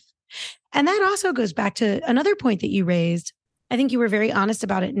safe? And that also goes back to another point that you raised. I think you were very honest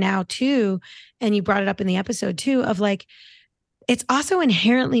about it now too. And you brought it up in the episode too, of like, it's also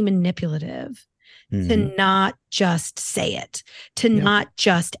inherently manipulative to not just say it, to not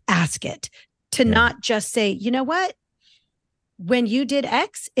just ask it, to not just say, you know what? When you did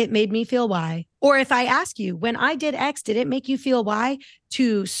X, it made me feel Y. Or if I ask you, when I did X, did it make you feel Y?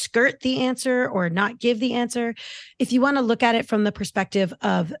 To skirt the answer or not give the answer. If you want to look at it from the perspective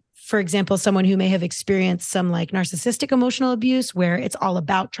of, for example, someone who may have experienced some like narcissistic emotional abuse, where it's all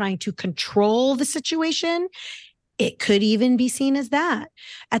about trying to control the situation, it could even be seen as that.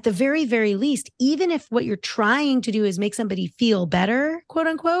 At the very, very least, even if what you're trying to do is make somebody feel better, quote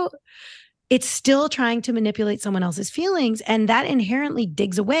unquote, it's still trying to manipulate someone else's feelings. And that inherently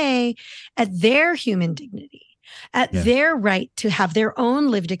digs away at their human dignity, at their right to have their own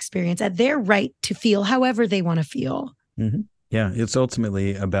lived experience, at their right to feel however they want to feel. Mm-hmm. Yeah, it's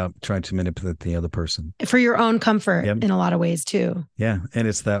ultimately about trying to manipulate the other person. For your own comfort in a lot of ways too. Yeah, and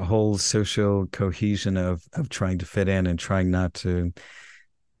it's that whole social cohesion of trying to fit in and trying not to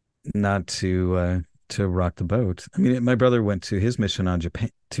rock the boat. I mean, my brother went to his mission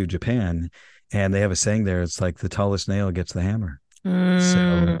to Japan, and they have a saying there. It's like the tallest nail gets the hammer.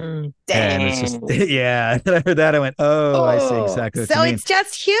 Dang. And it's just, yeah. I heard that. I went, I see exactly what you mean. So it's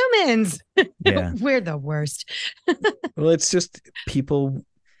just humans. Yeah. We're the worst. Well, it's just people,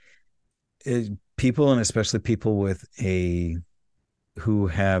 and especially people who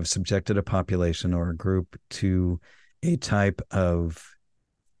have subjected a population or a group to a type of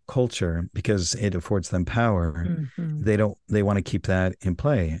culture because it affords them power. They want to keep that in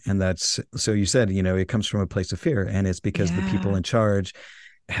play. And that's, so you said, it comes from a place of fear, and it's because the people in charge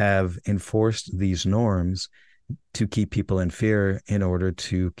have enforced these norms to keep people in fear in order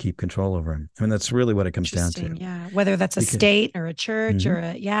to keep control over them. I mean, that's really what it comes down to. Yeah. Whether that's a state or a church or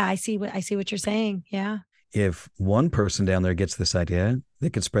I see what you're saying. Yeah. If one person down there gets this idea, they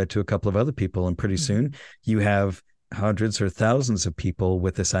could spread to a couple of other people. And pretty soon you have hundreds or thousands of people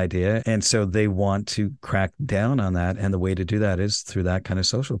with this idea. And so they want to crack down on that. And the way to do that is through that kind of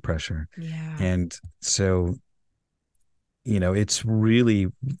social pressure. Yeah. And so, it's really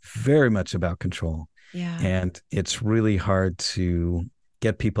very much about control. Yeah. And it's really hard to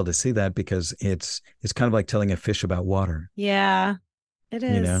get people to see that because it's kind of like telling a fish about water. Yeah, it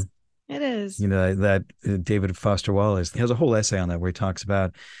is. It is. That David Foster Wallace has a whole essay on that where he talks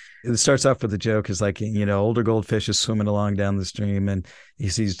about, it starts off with a joke, is like, older goldfish is swimming along down the stream and he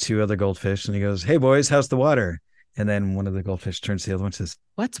sees two other goldfish and he goes, "Hey boys, how's the water?" And then one of the goldfish turns to the other one and says,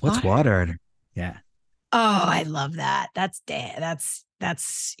 What's water? Yeah. Oh, I love that.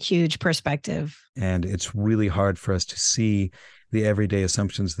 That's huge perspective. And it's really hard for us to see the everyday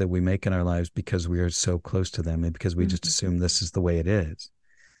assumptions that we make in our lives because we are so close to them and because we just assume this is the way it is.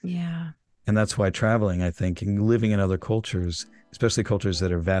 Yeah. And that's why traveling, I think, and living in other cultures, especially cultures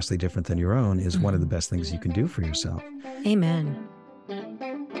that are vastly different than your own, is one of the best things you can do for yourself. Amen.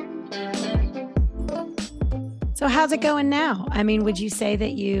 So how's it going now? I mean, would you say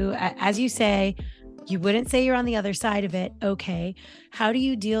that you, as you say, you wouldn't say you're on the other side of it. Okay. How do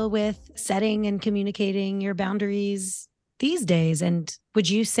you deal with setting and communicating your boundaries these days? And would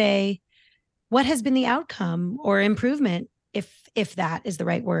you say, what has been the outcome or improvement, if that is the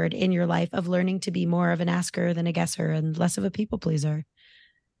right word, in your life of learning to be more of an asker than a guesser and less of a people pleaser?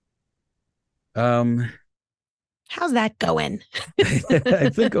 How's that going? I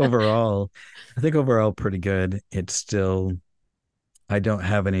think overall pretty good. It's still, I don't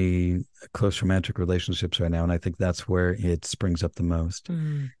have any close romantic relationships right now. And I think that's where it springs up the most.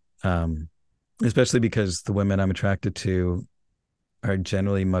 Especially because the women I'm attracted to are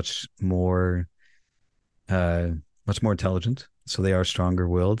generally much more intelligent. So they are stronger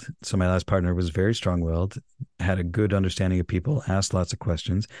willed. So my last partner was very strong willed, had a good understanding of people, asked lots of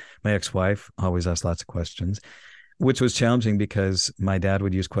questions. My ex-wife always asked lots of questions, which was challenging because my dad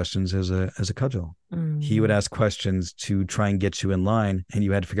would use questions as a cudgel. He would ask questions to try and get you in line, and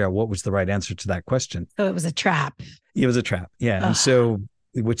you had to figure out what was the right answer to that question. So it was a trap. It was a trap. Yeah. Ugh. And so,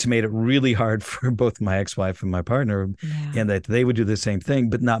 which made it really hard for both my ex-wife and my partner, and that they would do the same thing,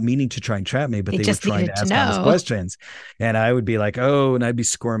 but not meaning to try and trap me, but they were trying to ask honest questions. And I would be like, and I'd be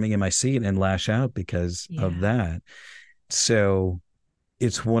squirming in my seat and lash out because of that. So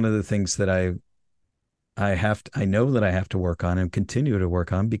it's one of the things that I know that I have to work on and continue to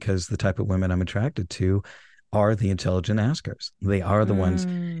work on, because the type of women I'm attracted to are the intelligent askers. They are the ones.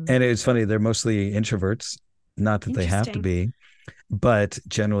 And it's funny, they're mostly introverts, not that they have to be, but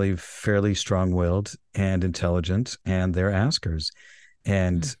generally fairly strong-willed and intelligent, and they're askers.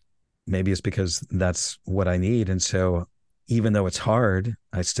 And maybe it's because that's what I need. And so even though it's hard,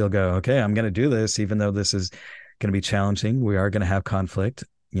 I still go, okay, I'm going to do this, even though this is going to be challenging. We are going to have conflict.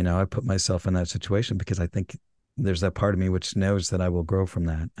 I put myself in that situation because I think there's that part of me which knows that I will grow from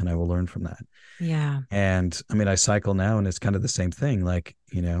that and I will learn from that. Yeah. And I mean, I cycle now and it's kind of the same thing. Like,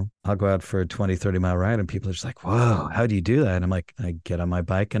 I'll go out for a 20, 30-mile ride and people are just like, whoa, how do you do that? And I'm like, I get on my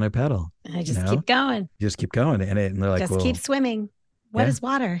bike and I pedal. And I just keep going. Just keep going. And they're like, just keep swimming. What is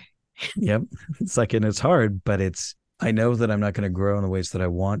water? Yep. It's like, and it's hard, but I know that I'm not going to grow in the ways that I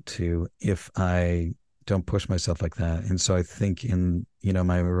want to if I don't push myself like that. And so I think in,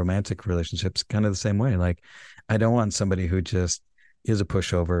 my romantic relationships, kind of the same way. Like, I don't want somebody who just is a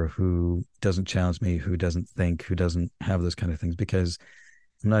pushover, who doesn't challenge me, who doesn't think, who doesn't have those kind of things, because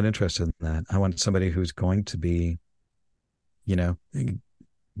I'm not interested in that. I want somebody who's going to be, going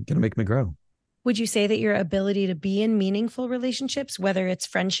to make me grow. Would you say that your ability to be in meaningful relationships, whether it's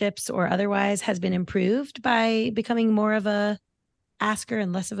friendships or otherwise, has been improved by becoming more of a asker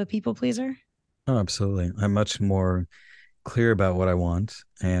and less of a people pleaser? Oh, absolutely. I'm much more clear about what I want.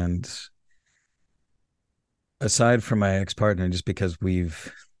 And aside from my ex-partner, just because we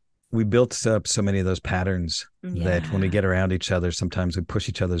built up so many of those patterns that when we get around each other, sometimes we push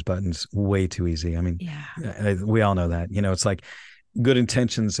each other's buttons way too easy. I mean, we all know that, it's like good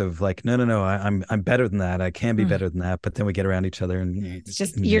intentions of like, no, I'm better than that. I can be better than that. But then we get around each other and it's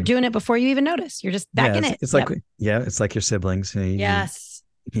just, you're doing it before you even notice. You're just back in it. It's like, it's like your siblings. Yes.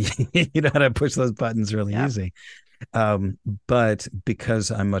 You know how to push those buttons really easy. But because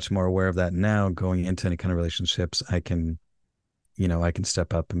I'm much more aware of that now, going into any kind of relationships, I can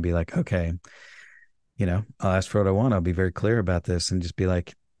step up and be like, okay, I'll ask for what I want. I'll be very clear about this and just be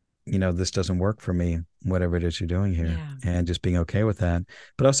like, this doesn't work for me, whatever it is you're doing here. And just being okay with that,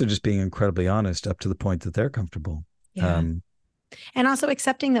 but also just being incredibly honest up to the point that they're comfortable. And also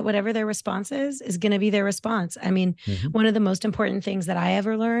accepting that whatever their response is going to be their response. I mean, one of the most important things that I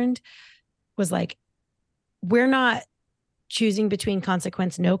ever learned was like, we're not choosing between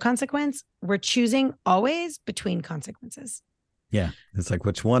consequence, no consequence. We're choosing always between consequences. Yeah. It's like,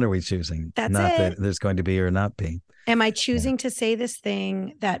 which one are we choosing? That's not it. That there's going to be or not be. Am I choosing to say this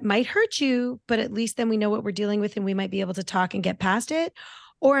thing that might hurt you, but at least then we know what we're dealing with and we might be able to talk and get past it?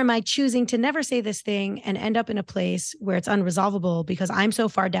 Or am I choosing to never say this thing and end up in a place where it's unresolvable because I'm so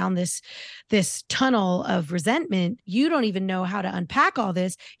far down this tunnel of resentment, you don't even know how to unpack all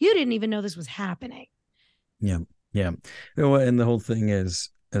this. You didn't even know this was happening. Yeah. Yeah. And the whole thing is,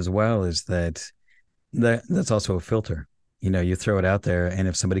 as well, is that's also a filter. You throw it out there, and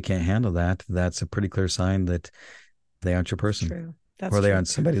if somebody can't handle that, that's a pretty clear sign that they aren't your person. That's true. Or they aren't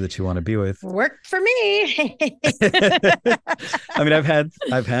somebody that you want to be with. Worked for me. I mean, I've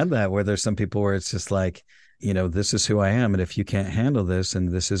had that where there's some people where it's just like, this is who I am. And if you can't handle this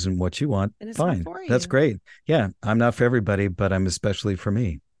and this isn't what you want, fine. That's great. Yeah. I'm not for everybody, but I'm especially for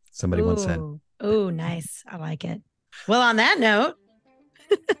me. Somebody once said. Oh, nice. I like it. Well, on that note,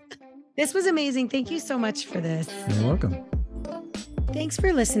 this was amazing. Thank you so much for this. You're welcome. Thanks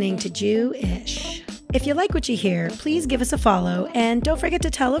for listening to Jew-ish. If you like what you hear, please give us a follow, and don't forget to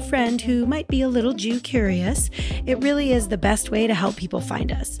tell a friend who might be a little Jew curious. It really is the best way to help people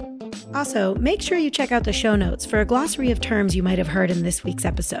find us. Also, make sure you check out the show notes for a glossary of terms you might have heard in this week's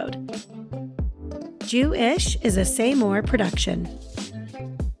episode. Jew-ish is a Say More production.